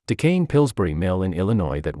Decaying Pillsbury mill in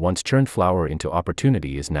Illinois that once churned flour into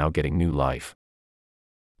opportunity is now getting new life.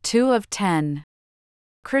 2 of 10.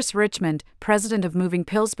 Chris Richmond, president of Moving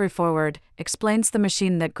Pillsbury Forward, explains the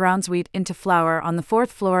machine that grounds wheat into flour on the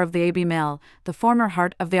fourth floor of the AB mill, the former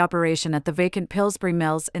heart of the operation at the vacant Pillsbury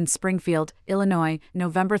Mills in Springfield, Illinois,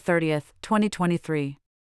 November 30, 2023.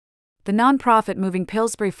 The nonprofit Moving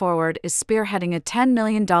Pillsbury Forward is spearheading a $10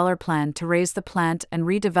 million plan to raise the plant and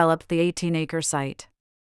redevelop the 18-acre site.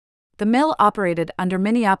 The mill operated under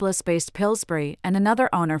Minneapolis-based Pillsbury and another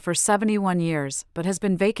owner for 71 years, but has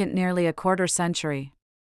been vacant nearly a quarter century.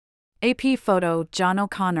 AP photo John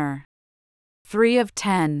O'Connor. 3 of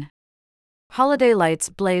 10. Holiday lights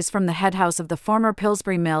blaze from the headhouse of the former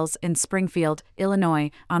Pillsbury Mills in Springfield, Illinois,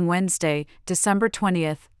 on Wednesday, December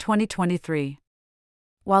 20, 2023.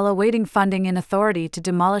 While awaiting funding and authority to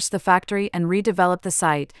demolish the factory and redevelop the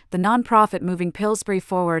site, the nonprofit Moving Pillsbury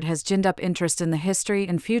Forward has ginned up interest in the history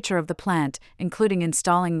and future of the plant, including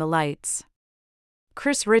installing the lights.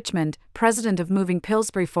 Chris Richmond, president of Moving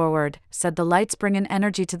Pillsbury Forward, said the lights bring an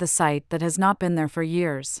energy to the site that has not been there for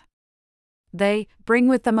years. They bring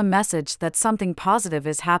with them a message that something positive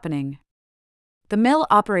is happening. The mill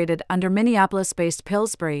operated under Minneapolis-based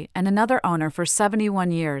Pillsbury and another owner for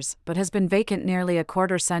 71 years, but has been vacant nearly a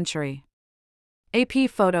quarter century. AP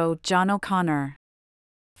photo John O'Connor.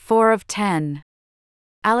 4 of 10.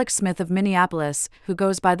 Alex Smith of Minneapolis, who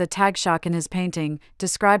goes by the tag Shock in his painting,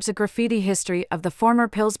 describes a graffiti history of the former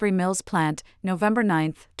Pillsbury Mills plant, November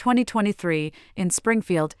 9, 2023, in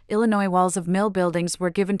Springfield, Illinois. Walls of mill buildings were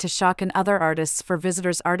given to Shock and other artists for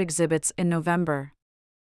visitors' art exhibits in November.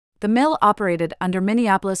 The mill operated under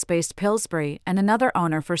Minneapolis-based Pillsbury and another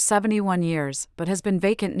owner for 71 years, but has been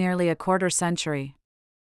vacant nearly a quarter century.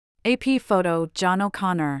 AP photo John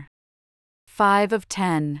O'Connor. 5 of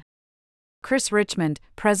 10. Chris Richmond,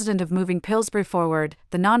 president of Moving Pillsbury Forward,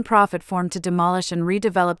 the nonprofit formed to demolish and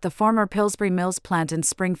redevelop the former Pillsbury Mills plant in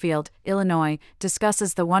Springfield, Illinois,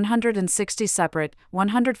 discusses the 160 separate,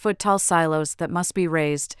 100-foot-tall silos that must be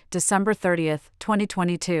raised, December 30,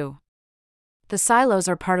 2022. The silos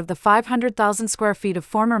are part of the 500,000 square feet of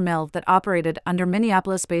former mill that operated under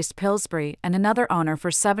Minneapolis-based Pillsbury and another owner for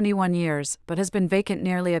 71 years, but has been vacant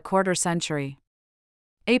nearly a quarter century.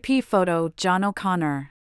 AP photo John O'Connor.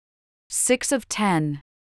 6 of 10.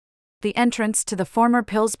 The entrance to the former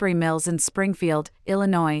Pillsbury Mills in Springfield,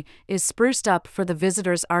 Illinois, is spruced up for the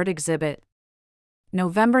visitors' art exhibit.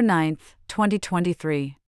 November 9,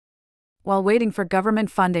 2023. While waiting for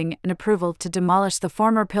government funding and approval to demolish the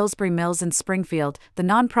former Pillsbury Mills in Springfield, the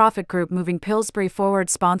nonprofit group Moving Pillsbury Forward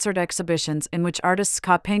sponsored exhibitions in which artists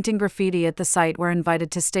caught painting graffiti at the site were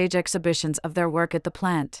invited to stage exhibitions of their work at the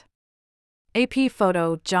plant. AP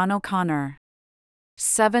photo John O'Connor.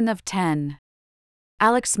 7 of 10.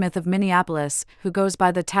 Alex Smith of Minneapolis, who goes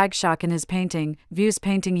by the tag Shock in his painting, views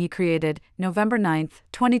painting he created, November 9,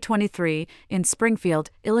 2023, in Springfield,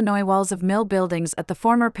 Illinois. Walls of mill buildings at the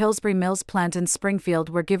former Pillsbury Mills plant in Springfield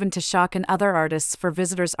were given to Shock and other artists for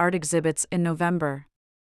visitors' art exhibits in November.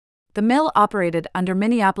 The mill operated under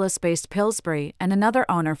Minneapolis-based Pillsbury and another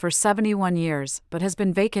owner for 71 years, but has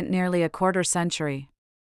been vacant nearly a quarter century.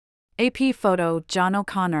 AP photo John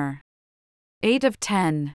O'Connor. 8 of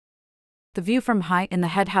 10. The view from high in the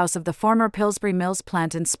headhouse of the former Pillsbury Mills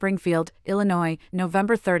plant in Springfield, Illinois,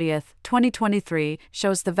 November 30, 2023,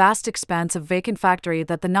 shows the vast expanse of vacant factory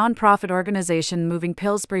that the nonprofit organization Moving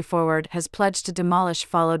Pillsbury Forward has pledged to demolish,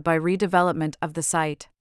 followed by redevelopment of the site.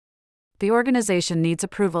 The organization needs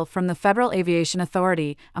approval from the Federal Aviation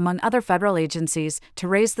Authority, among other federal agencies, to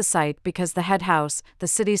raise the site because the headhouse, the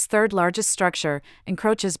city's third-largest structure,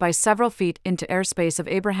 encroaches by several feet into airspace of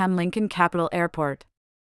Abraham Lincoln Capitol Airport.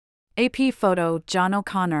 AP photo John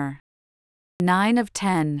O'Connor. 9 of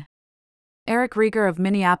 10. Eric Rieger of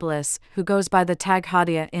Minneapolis, who goes by the tag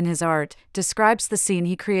Hadia in his art, describes the scene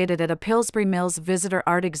he created at a Pillsbury Mills visitor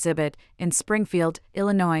art exhibit in Springfield,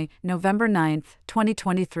 Illinois, November 9,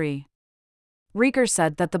 2023. Rieger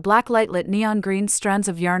said that the black light-lit neon green strands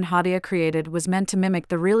of yarn Hadia created was meant to mimic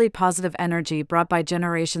the really positive energy brought by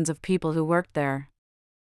generations of people who worked there.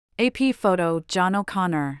 AP photo John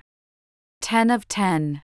O'Connor. 10 of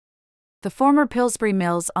 10. The former Pillsbury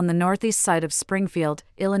Mills on the northeast side of Springfield,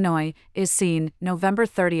 Illinois, is seen, November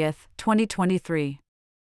 30, 2023.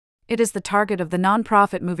 It is the target of the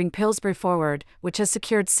nonprofit Moving Pillsbury Forward, which has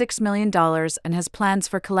secured $6 million and has plans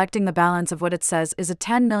for collecting the balance of what it says is a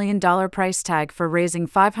 $10 million price tag for raising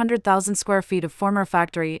 500,000 square feet of former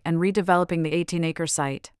factory and redeveloping the 18-acre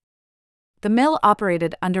site. The mill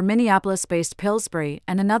operated under Minneapolis-based Pillsbury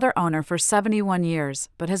and another owner for 71 years,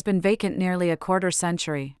 but has been vacant nearly a quarter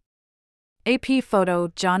century. AP photo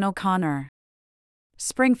John O'Connor.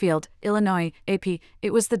 Springfield, Illinois, AP.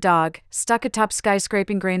 It was the dog, stuck atop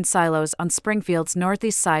skyscraping grain silos on Springfield's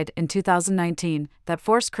northeast side in 2019, that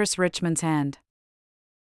forced Chris Richmond's hand.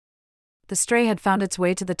 The stray had found its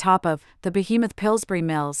way to the top of the behemoth Pillsbury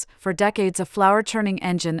Mills, for decades a flour-churning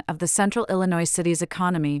engine of the central Illinois city's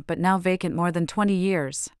economy, but now vacant more than 20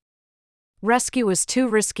 years. Rescue was too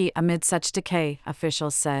risky amid such decay,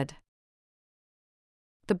 officials said.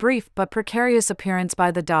 The brief but precarious appearance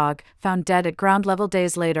by the dog, found dead at ground level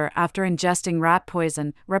days later after ingesting rat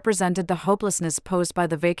poison, represented the hopelessness posed by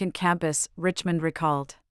the vacant campus, Richmond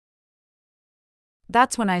recalled.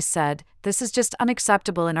 "That's when I said, this is just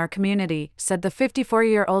unacceptable in our community," said the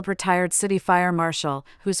 54-year-old retired city fire marshal,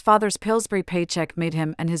 whose father's Pillsbury paycheck made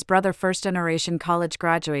him and his brother first-generation college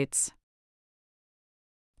graduates.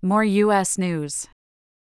 More U.S. news.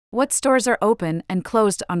 What stores are open and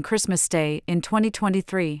closed on Christmas Day in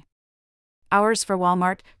 2023? Hours for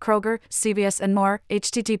Walmart, Kroger, CVS and more.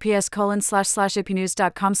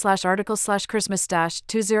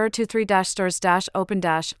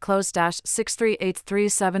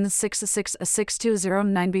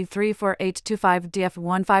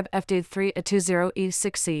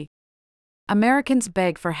 Americans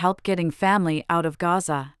beg for help getting family out of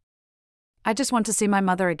Gaza. "I just want to see my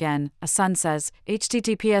mother again," a son says.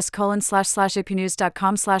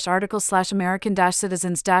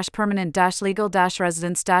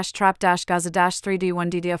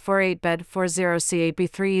 https://apnews.com/article/American-citizens-permanent-legal-residents-trap-Gaza-3D1DDF48 bed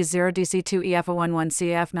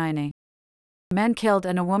 40CAB3E0DC2EF011CF9A. Men killed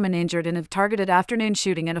and a woman injured in a targeted afternoon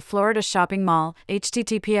shooting at a Florida shopping mall.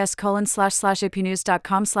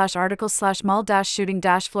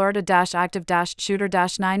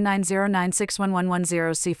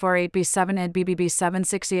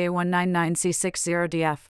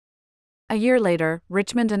 A year later,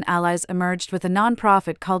 Richmond and allies emerged with a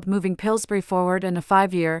nonprofit called Moving Pillsbury Forward and a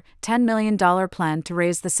 5-year, $10 million plan to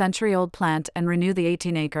raise the century-old plant and renew the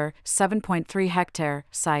 18-acre, 7.3-hectare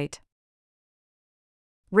site.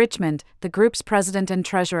 Richmond, the group's president and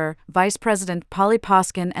treasurer, Vice President Polly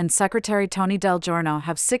Poskin and Secretary Tony Del Giorno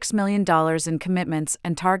have $6 million in commitments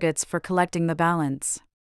and targets for collecting the balance.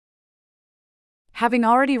 Having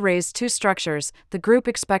already raised 2 structures, the group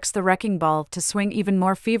expects the wrecking ball to swing even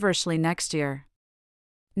more feverishly next year.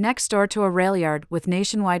 Next door to a rail yard with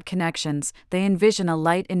nationwide connections, they envision a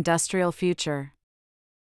light industrial future.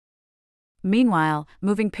 Meanwhile,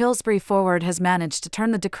 Moving Pillsbury Forward has managed to turn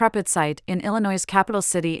the decrepit site in Illinois' capital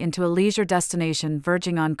city into a leisure destination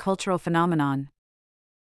verging on cultural phenomenon.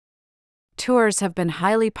 Tours have been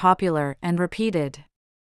highly popular and repeated.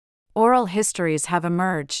 Oral histories have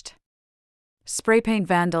emerged. Spray paint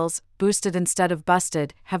vandals, boosted instead of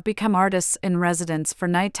busted, have become artists in residence for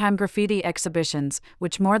nighttime graffiti exhibitions,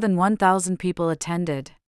 which more than 1,000 people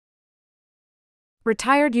attended.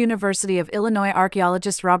 Retired University of Illinois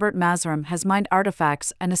archaeologist Robert Mazrum has mined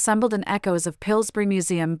artifacts and assembled an echoes of Pillsbury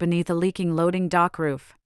Museum beneath a leaking loading dock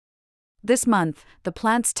roof. This month, the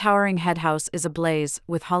plant's towering headhouse is ablaze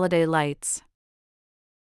with holiday lights.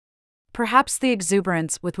 Perhaps the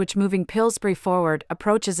exuberance with which Moving Pillsbury Forward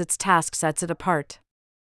approaches its task sets it apart.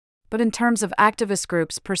 But in terms of activist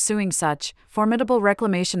groups pursuing such formidable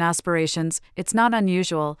reclamation aspirations, it's not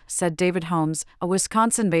unusual, said David Holmes, a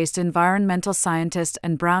Wisconsin-based environmental scientist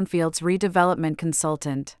and brownfields redevelopment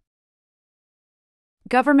consultant.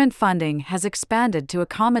 Government funding has expanded to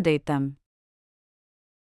accommodate them.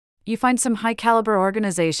 You find some high-caliber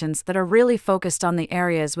organizations that are really focused on the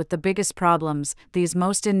areas with the biggest problems, these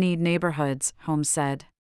most in-need neighborhoods, Holmes said.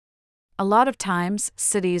 A lot of times,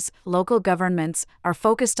 cities, local governments, are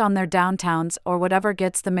focused on their downtowns or whatever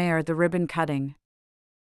gets the mayor the ribbon cutting.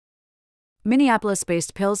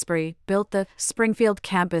 Minneapolis-based Pillsbury built the Springfield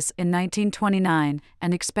campus in 1929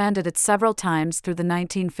 and expanded it several times through the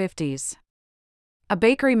 1950s. A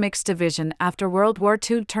bakery mix division after World War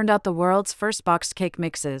II turned out the world's first boxed cake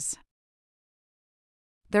mixes.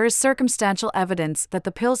 There is circumstantial evidence that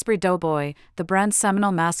the Pillsbury Doughboy, the brand's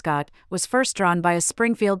seminal mascot, was first drawn by a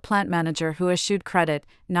Springfield plant manager who eschewed credit,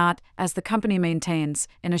 not, as the company maintains,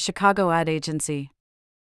 in a Chicago ad agency.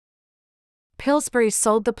 Pillsbury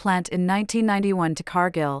sold the plant in 1991 to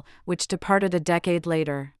Cargill, which departed a decade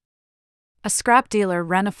later. A scrap dealer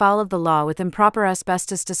ran afoul of the law with improper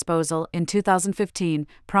asbestos disposal in 2015,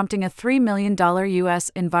 prompting a $3 million U.S.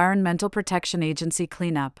 Environmental Protection Agency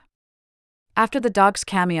cleanup. After the dog's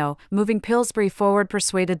cameo, Moving Pillsbury Forward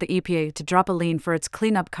persuaded the EPA to drop a lien for its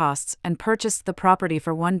cleanup costs and purchased the property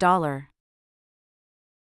for $1.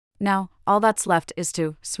 Now, all that's left is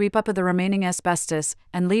to sweep up the remaining asbestos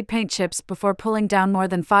and lead paint chips before pulling down more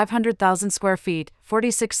than 500,000 square feet,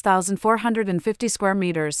 46,450 square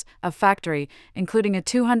meters, of factory, including a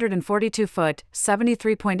 242-foot,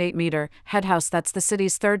 73.8-meter headhouse that's the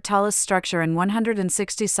city's third tallest structure and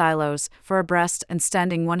 160 silos, for abreast and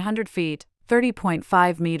standing 100 feet,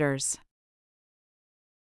 30.5 meters.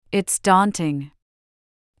 It's daunting.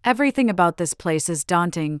 Everything about this place is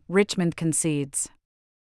daunting, Richmond concedes.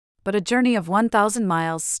 But a journey of 1,000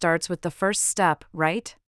 miles starts with the first step,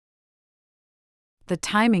 right? The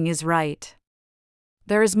timing is right.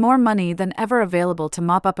 There is more money than ever available to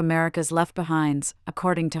mop up America's left-behinds,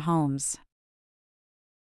 according to Holmes.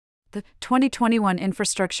 The 2021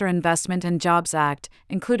 Infrastructure Investment and Jobs Act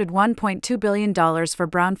included $1.2 billion for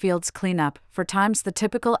brownfields cleanup, 4 times the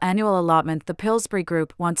typical annual allotment. The Pillsbury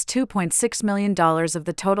Group wants $2.6 million of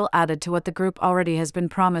the total added to what the group already has been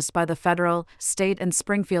promised by the federal, state, and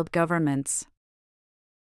Springfield governments.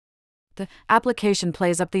 The application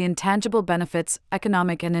plays up the intangible benefits,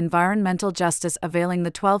 economic and environmental justice availing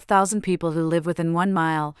the 12,000 people who live within 1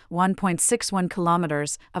 mile, 1.61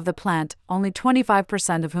 kilometers, of the plant, only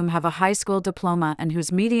 25% of whom have a high school diploma and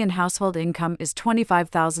whose median household income is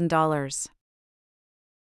 $25,000.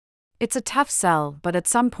 It's a tough sell, but at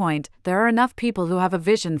some point, there are enough people who have a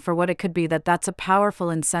vision for what it could be that's a powerful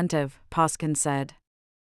incentive, Poskin said.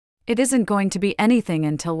 It isn't going to be anything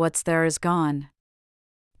until what's there is gone.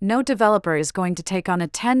 No developer is going to take on a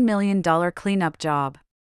 $10 million cleanup job.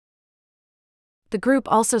 The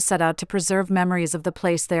group also set out to preserve memories of the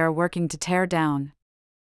place they are working to tear down.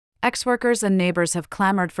 Ex-workers and neighbors have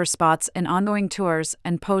clamored for spots in ongoing tours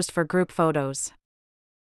and posed for group photos.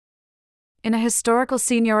 In a historical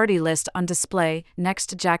seniority list on display, next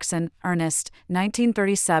to Jackson, Ernest,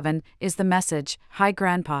 1937, is the message, "Hi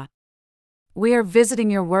Grandpa. We are visiting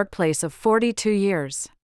your workplace of 42 years.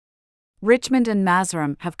 Richmond and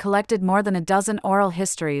Mazaram have collected more than a dozen oral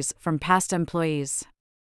histories from past employees.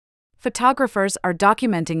 Photographers are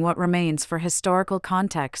documenting what remains for historical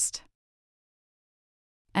context.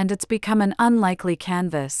 And it's become an unlikely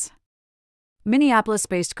canvas."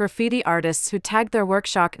 Minneapolis-based graffiti artists who tagged their work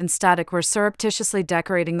Shock and Static were surreptitiously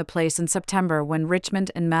decorating the place in September when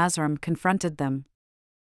Richmond and Mazaram confronted them.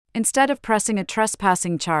 Instead of pressing a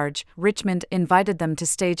trespassing charge, Richmond invited them to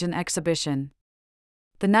stage an exhibition.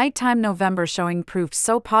 The nighttime November showing proved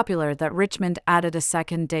so popular that Richmond added a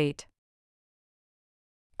second date.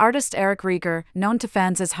 Artist Eric Rieger, known to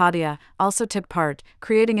fans as Hadia, also took part,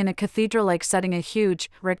 creating in a cathedral-like setting a huge,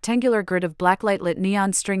 rectangular grid of blacklight-lit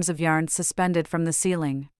neon strings of yarn suspended from the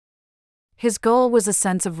ceiling. His goal was a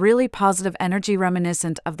sense of really positive energy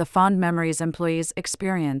reminiscent of the fond memories employees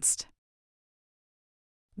experienced.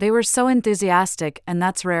 They were so enthusiastic, and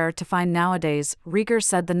that's rare to find nowadays, Rieger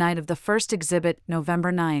said the night of the first exhibit,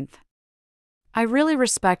 November 9th. I really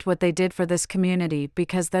respect what they did for this community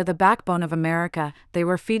because they're the backbone of America, they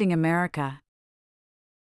were feeding America.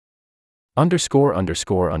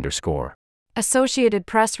 _____. Associated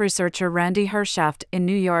Press researcher Randy Hershaft in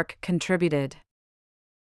New York contributed.